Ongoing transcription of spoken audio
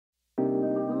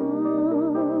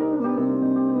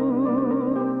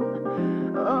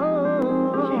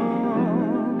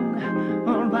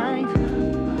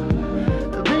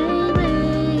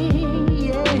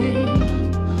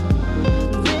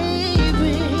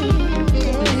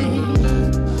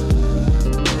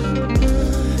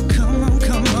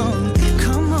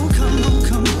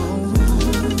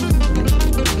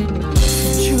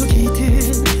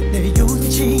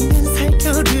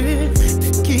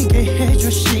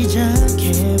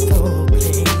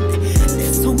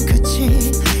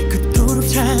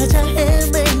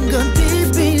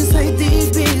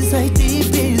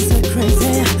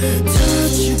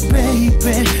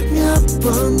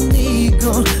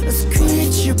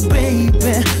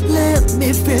baby, let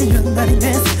me feel your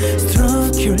nuttiness.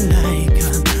 Stroke you like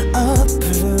an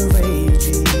upper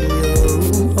radio.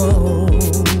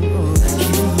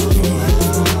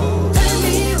 Tell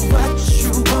me what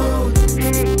you want.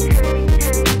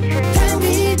 Tell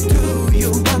me, do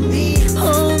you want me?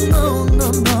 Oh no,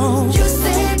 no, no. You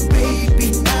said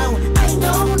baby now I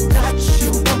know that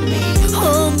you want me.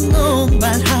 Oh no,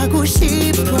 말하고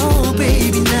싶어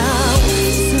baby now.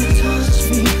 So touch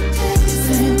me,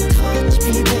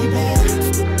 baby.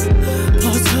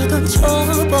 벌써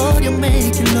던져버려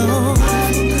make it love.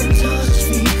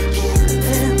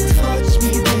 Touch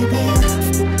me, baby.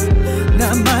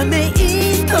 나만의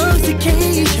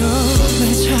intoxication. 날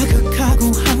자극하고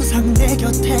항상 내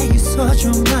곁에 있어줘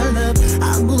my love.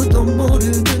 아무도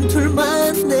모르는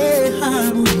둘만의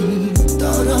하모니.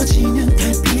 떨어지는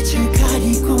달빛을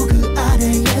가리고 그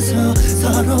아래에서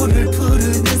서로를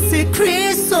부르는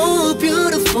secret so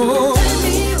beautiful. Tell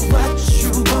me what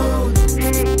you want.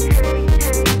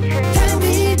 Tell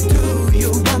me, do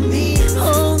you want me?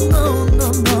 Oh no,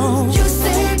 no, no. You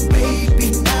said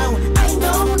baby now I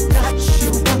know that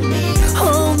you want me.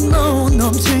 Oh no,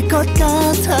 넘칠 것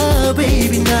같아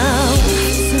baby now.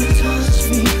 So touch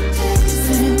me,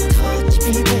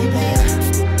 baby.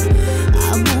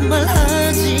 아무 말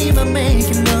하지마 make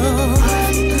it love.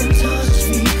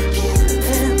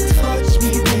 Touch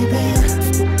me, baby.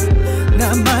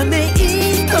 나만의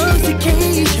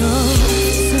intoxication.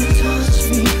 So touch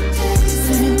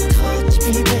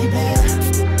me, baby.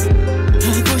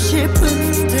 하고 싶은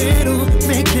대로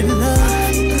make it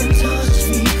love. Touch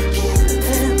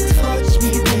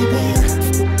me, baby.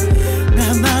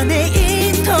 나만의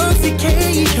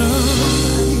intoxication.